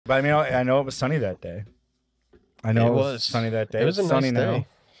But I mean, I know it was sunny that day. I know it was sunny that day. It was a sunny nice now. day.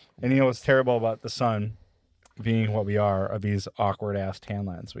 And you know what's terrible about the sun being what we are these awkward ass tan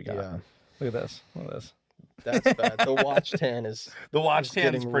lines we got. Yeah. Look at this. Look at this. That's bad. The watch tan is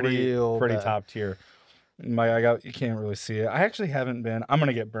pretty bad. top tier. You can't really see it. I actually haven't been. I'm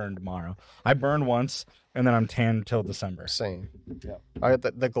gonna get burned tomorrow. I burned once, and then I'm tan until December. Same. Yeah. I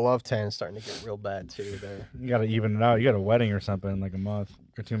got the glove tan is starting to get real bad too. There. You gotta even it out. You got a wedding or something in like a month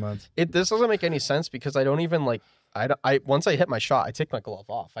or 2 months. This doesn't make any sense because I don't even like. I once I hit my shot, I take my glove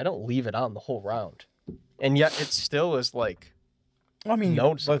off. I don't leave it on the whole round, and yet it still is like. I mean,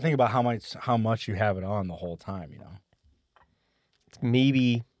 but think about how much you have it on the whole time. You know.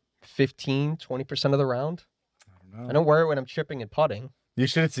 Maybe 15-20% of the round. I don't wear it when I'm chipping and putting. You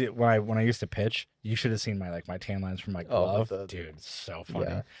should have seen when I used to pitch. You should have seen my tan lines from my glove. Dude, it's so funny.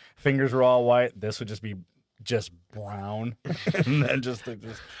 Yeah. Fingers were all white. This would just be brown, and then just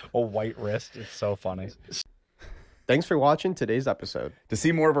a white wrist. It's so funny. Thanks for watching today's episode. To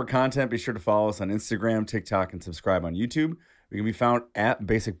see more of our content, be sure to follow us on Instagram, TikTok, and subscribe on YouTube. We can be found at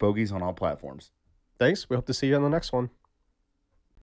Basic Bogeys on all platforms. Thanks. We hope to see you on the next one.